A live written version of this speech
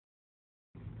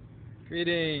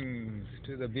Greetings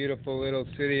to the beautiful little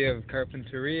city of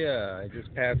Carpenteria. I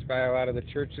just passed by a lot of the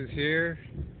churches here.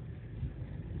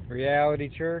 Reality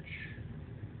Church,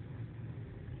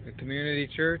 the Community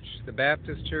Church, the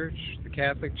Baptist Church, the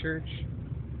Catholic Church,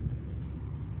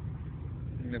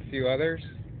 and a few others.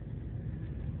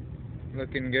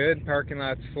 Looking good. Parking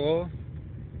lot's full.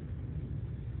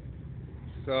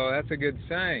 So that's a good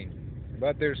sign.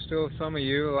 But there's still some of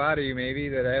you, a lot of you maybe,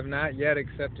 that have not yet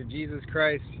accepted Jesus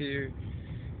Christ here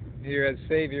as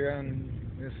Savior on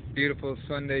this beautiful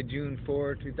Sunday, June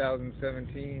 4,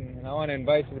 2017. And I want to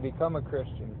invite you to become a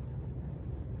Christian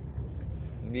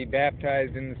and be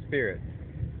baptized in the Spirit.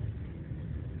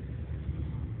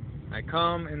 I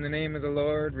come in the name of the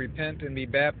Lord, repent and be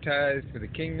baptized, for the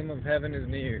kingdom of heaven is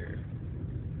near.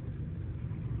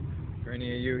 For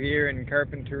any of you here in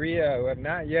Carpenteria who have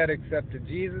not yet accepted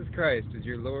Jesus Christ as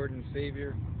your Lord and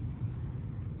Savior,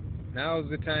 now is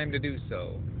the time to do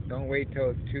so. Don't wait till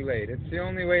it's too late. It's the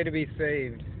only way to be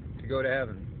saved, to go to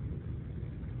heaven.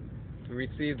 To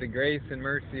receive the grace and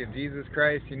mercy of Jesus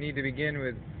Christ, you need to begin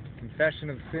with confession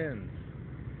of sins.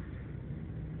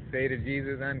 Say to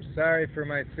Jesus, I'm sorry for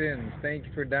my sins. Thank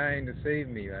you for dying to save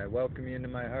me. I welcome you into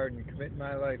my heart and commit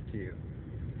my life to you.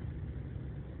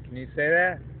 Can you say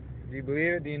that? Do you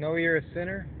believe it? Do you know you're a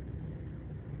sinner?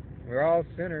 We're all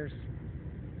sinners.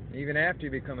 Even after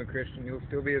you become a Christian, you'll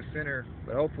still be a sinner,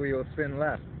 but hopefully you'll sin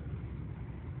less.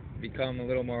 Become a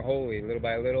little more holy, little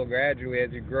by little, gradually,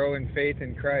 as you grow in faith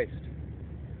in Christ.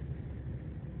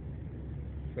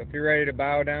 So if you're ready to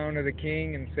bow down to the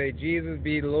King and say, Jesus,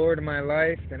 be the Lord of my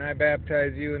life, then I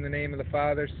baptize you in the name of the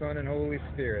Father, Son, and Holy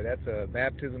Spirit. That's a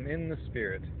baptism in the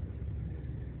Spirit.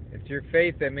 It's your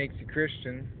faith that makes you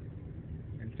Christian,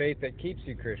 and faith that keeps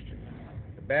you Christian.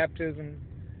 The baptism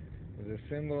is a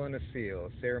symbol and a seal,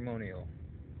 ceremonial.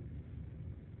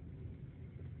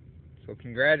 So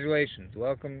congratulations.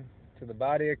 Welcome to the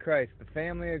body of Christ, the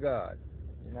family of God.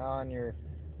 You're now you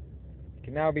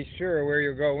can now be sure where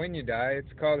you'll go when you die.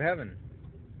 It's called heaven.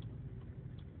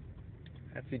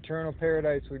 That's eternal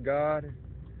paradise with God,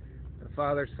 the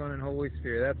Father, Son, and Holy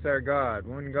Spirit. That's our God.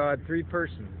 One God, three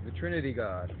persons, the Trinity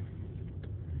God.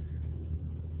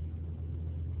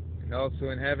 And also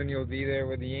in heaven you'll be there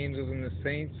with the angels and the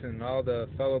saints and all the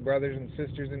fellow brothers and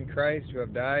sisters in Christ who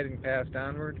have died and passed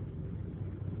onward.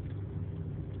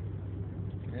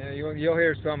 Yeah, you'll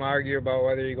hear some argue about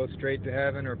whether you go straight to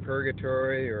heaven or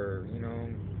purgatory, or,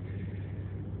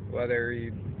 whether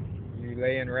you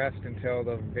lay in rest until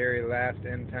the very last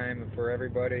end time for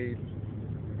everybody.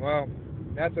 Well,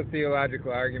 that's a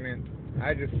theological argument.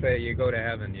 I just say you go to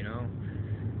heaven,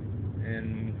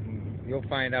 and you'll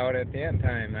find out at the end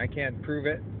time. I can't prove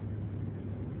it,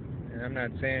 and I'm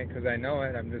not saying it because I know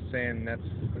it. I'm just saying that's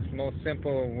the most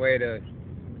simple way to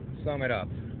sum it up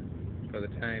for the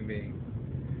time being.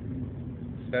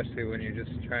 Especially when you're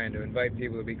just trying to invite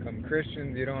people to become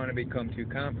Christians, you don't want to become too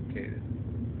complicated.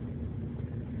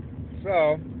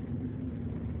 So,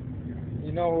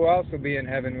 you know who else will be in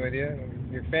heaven with you?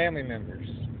 Your family members.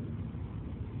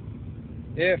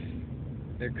 If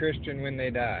they're Christian when they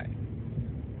die.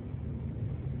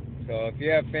 So if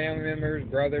you have family members,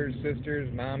 brothers,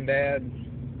 sisters, mom, dad,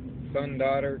 son,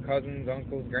 daughter, cousins,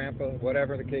 uncles, grandpa,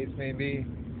 whatever the case may be,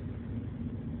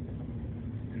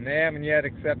 and they haven't yet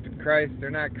accepted Christ, they're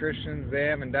not Christians, they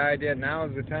haven't died yet, now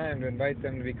is the time to invite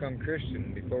them to become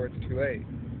Christian before it's too late.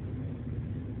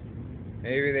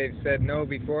 Maybe they've said no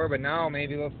before, but now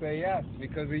maybe they'll say yes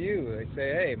because of you. They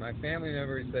say, hey, my family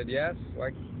member said yes,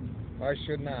 why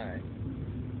shouldn't I?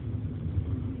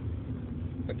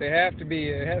 But it has to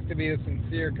be a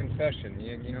sincere confession.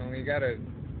 You got to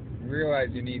realize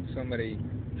you need somebody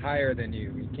higher than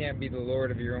you. You can't be the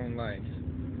Lord of your own life.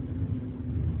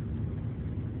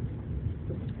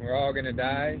 We're all going to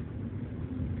die.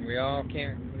 We all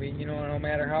no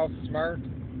matter how smart,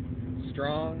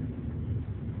 strong,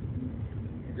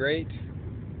 great,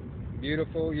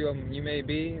 beautiful you may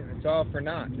be, it's all for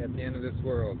naught at the end of this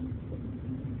world.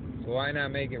 So why not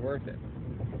make it worth it?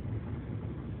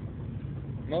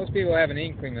 Most people have an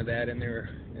inkling of that in their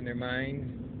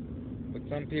mind, but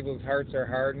some people's hearts are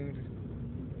hardened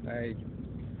by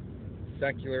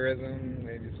secularism.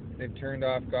 They've turned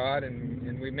off God,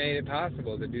 and we made it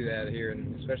possible to do that here,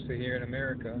 and especially here in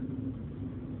America.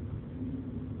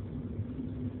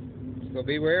 So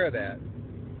beware of that.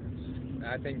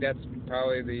 I think that's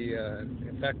probably the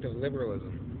effect of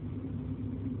liberalism.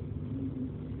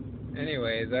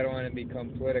 Anyways, I don't want to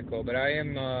become political, but I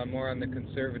am more on the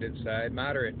conservative side,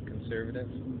 moderate conservative.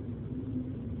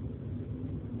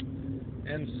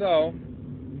 And so,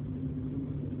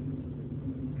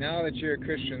 now that you're a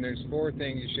Christian, there's 4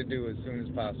 things you should do as soon as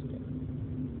possible.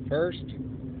 First,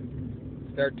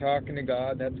 start talking to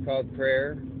God. That's called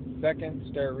prayer. Second,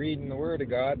 start reading the Word of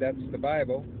God. That's the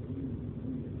Bible.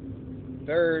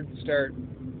 Third, start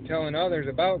telling others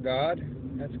about God.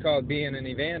 That's called being an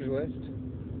evangelist.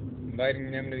 Inviting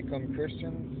them to become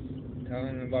Christians.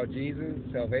 Telling them about Jesus,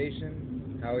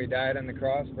 salvation, how He died on the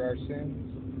cross for our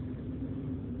sins.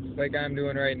 Just like I'm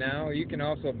doing right now. You can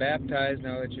also baptize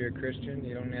now that you're a Christian.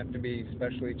 You don't have to be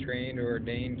specially trained or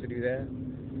ordained to do that.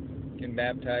 You can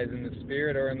baptize in the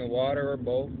Spirit or in the water or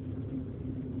both.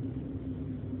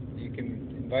 You can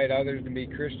invite others to be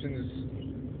Christians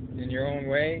in your own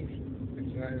way.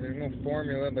 There's no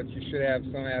formula, but you should have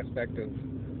some aspect of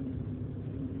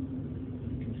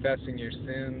confessing your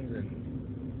sins and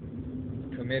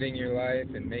committing your life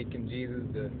and making Jesus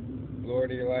the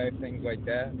Lord of your life, things like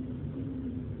that.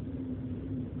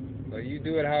 But you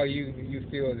do it how you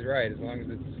feel is right, as long as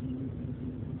it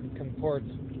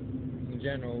comports in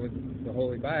general with the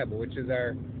Holy Bible, which is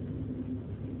our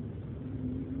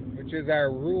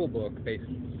rule book,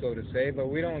 so to say.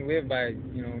 But we don't live by,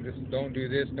 just don't do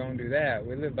this, don't do that.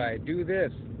 We live by do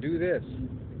this, do this.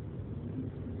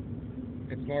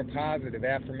 It's more positive,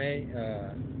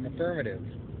 affirmative,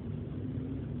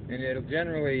 and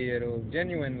it'll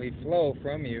genuinely flow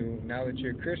from you now that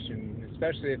you're a Christian,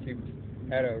 especially if you've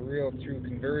had a real true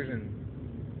conversion,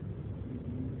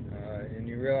 and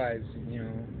you realize,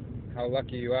 how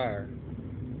lucky you are,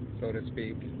 so to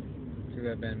speak, to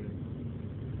have been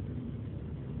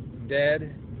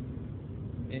dead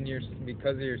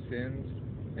because of your sins,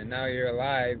 and now you're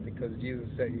alive because Jesus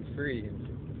set you free and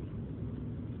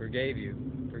forgives you.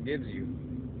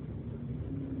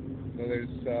 So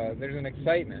there's an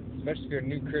excitement, especially if you're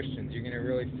new Christians. You're going to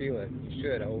really feel it. You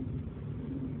should, I hope.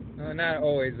 Not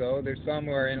always, though. There's some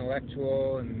who are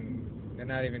intellectual and they're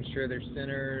not even sure they're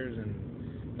sinners,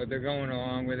 but they're going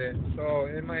along with it. So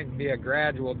it might be a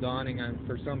gradual dawning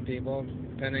for some people,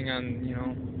 depending on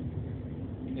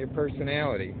your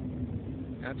personality.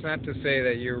 That's not to say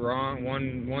that you're wrong.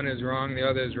 One is wrong, the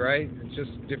other is right. It's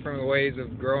just different ways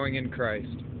of growing in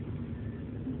Christ.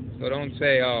 So don't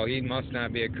say, oh, he must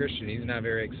not be a Christian. He's not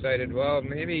very excited. Well,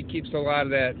 maybe he keeps a lot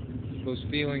of those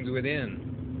feelings within.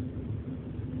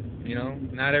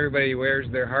 Not everybody wears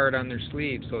their heart on their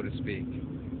sleeve, so to speak.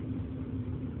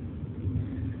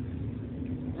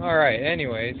 All right,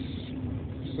 anyways.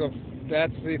 So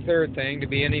that's the third thing, to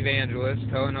be an evangelist,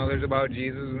 telling others about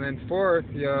Jesus. And then fourth,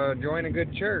 join a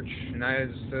good church. And as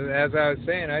I was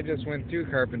saying, I just went through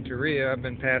Carpinteria. I've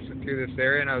been passing through this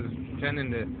area, and I was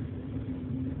intending to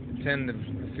attend a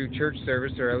few church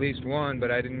service, or at least one,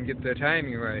 but I didn't get the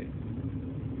timing right.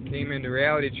 Came into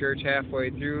Reality Church halfway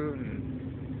through, and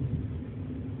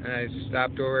I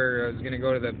stopped over. I was going to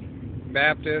go to the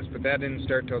Baptist, but that didn't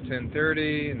start till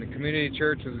 10:30, and the community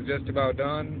church was just about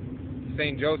done.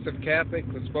 St. Joseph Catholic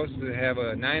was supposed to have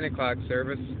a 9 o'clock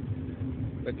service,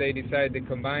 but they decided to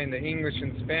combine the English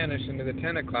and Spanish into the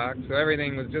 10 o'clock, so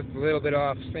everything was just a little bit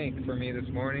off sync for me this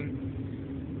morning.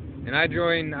 And I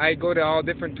go to all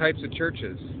different types of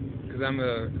churches, because I'm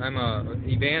a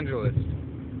evangelist.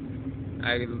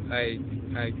 I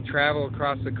travel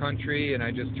across the country, and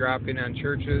I just drop in on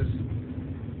churches,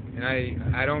 and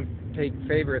I don't take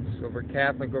favorites over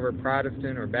Catholic, over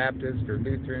Protestant, or Baptist, or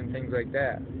Lutheran, things like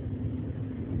that.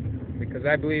 Because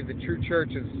I believe the true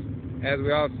church is, as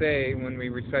we all say when we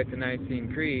recite the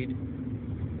Nicene Creed,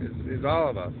 is all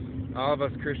of us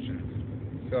Christians.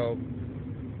 So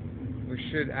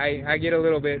I get a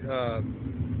little bit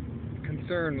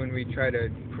concerned when we try to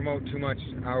promote too much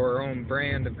our own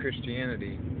brand of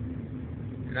Christianity.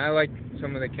 And I like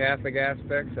some of the Catholic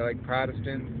aspects. I like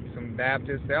Protestant, some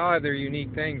Baptists. They all have their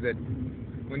unique things that,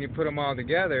 when you put them all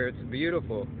together, it's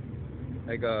beautiful.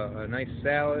 Like a nice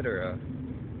salad, or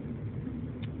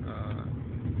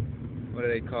what do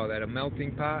they call that? A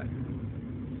melting pot.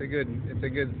 It's a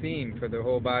good theme for the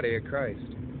whole body of Christ.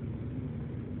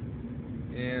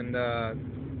 And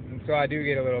so I do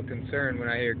get a little concerned when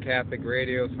I hear Catholic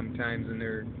radio sometimes, and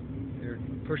they're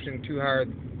pushing too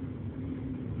hard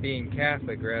being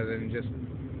Catholic rather than just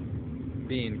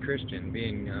being Christian,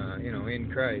 being in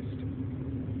Christ.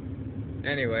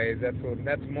 Anyways, that's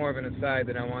more of an aside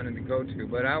that I wanted to go to.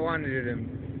 But I wanted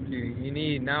you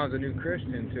need now as a new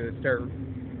Christian to start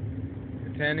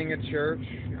attending a church.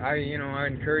 I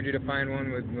encourage you to find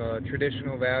one with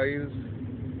traditional values.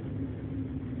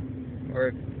 Or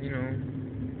if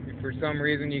for some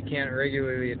reason you can't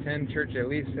regularly attend church, at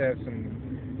least have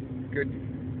some good,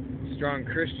 strong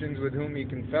Christians with whom you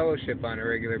can fellowship on a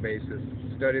regular basis.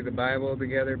 Study the Bible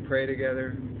together, pray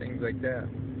together, things like that.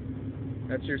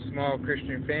 That's your small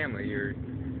Christian family, your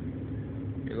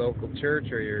your local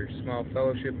church or your small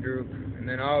fellowship group, and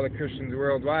then all the Christians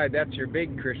worldwide. That's your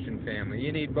big Christian family.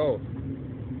 You need both.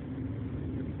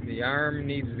 The arm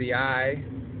needs the eye.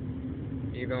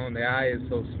 Even though the eye is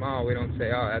so small, we don't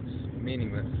say, oh, that's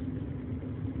meaningless.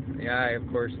 The eye, of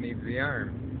course, needs the arm.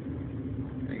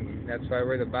 And that's why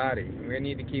we're the body. We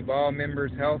need to keep all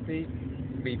members healthy,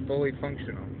 be fully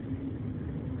functional.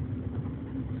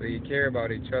 So you care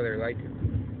about each other like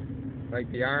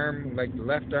the arm, like the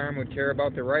left arm would care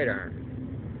about the right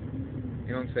arm.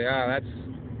 You don't say,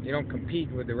 you don't compete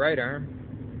with the right arm.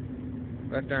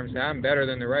 Left arm say, I'm better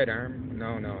than the right arm.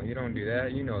 No, you don't do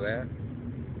that. You know that.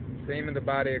 Same in the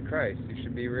body of Christ. You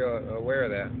should be real aware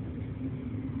of that.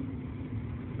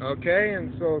 Okay,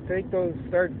 and so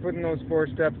start putting those 4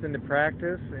 steps into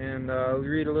practice, and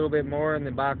read a little bit more in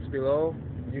the box below.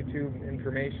 YouTube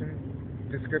information,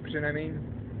 description, I mean.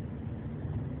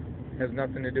 Has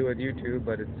nothing to do with YouTube,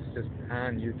 but it's just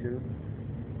on YouTube.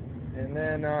 And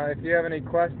then if you have any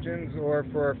questions or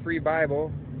for a free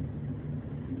Bible,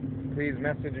 please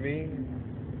message me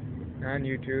on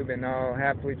YouTube, and I'll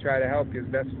happily try to help you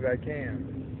as best as I can.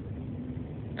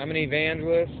 I'm an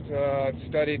evangelist. I've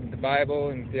studied the Bible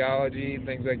and theology,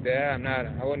 things like that.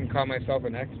 I wouldn't call myself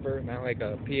an expert, not like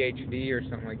a PhD or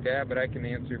something like that, but I can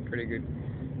answer pretty good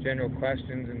general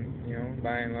questions, and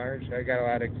by and large, I got a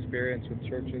lot of experience with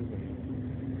churches and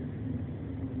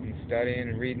studying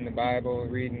and reading the Bible,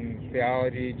 reading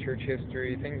theology, church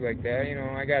history, things like that.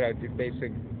 I got a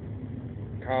basic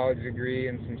college degree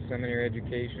and some seminary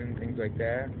education, things like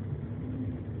that.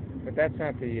 But that's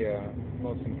not the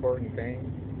most important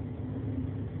thing.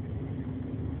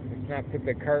 Let's not put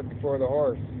the cart before the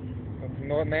horse.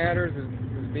 What matters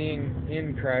is being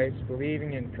in Christ,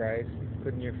 believing in Christ,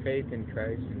 putting your faith in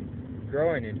Christ, and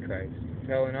growing in Christ,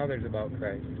 telling others about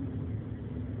Christ.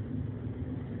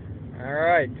 All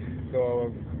right,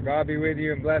 so God be with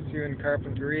you and bless you in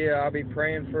Carpinteria. I'll be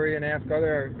praying for you and ask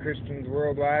other Christians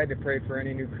worldwide to pray for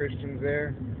any new Christians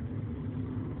there.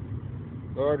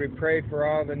 Lord, we pray for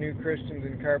all the new Christians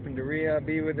in Carpinteria.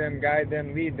 Be with them, guide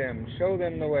them, lead them, show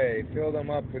them the way. Fill them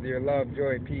up with your love,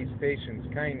 joy, peace, patience,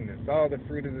 kindness, all the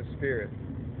fruit of the Spirit.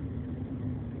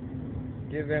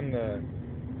 Give them the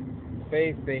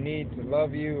faith they need to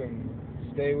love you and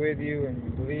stay with you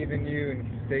and believe in you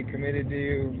and stay committed to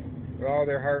you with all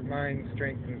their heart, mind,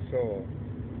 strength, and soul.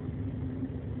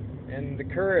 And the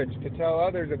courage to tell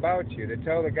others about you, to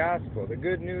tell the gospel, the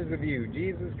good news of you,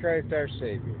 Jesus Christ our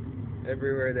Savior,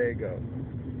 everywhere they go.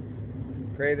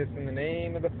 Pray this in the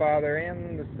name of the Father,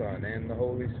 and the Son, and the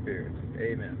Holy Spirit.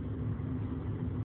 Amen.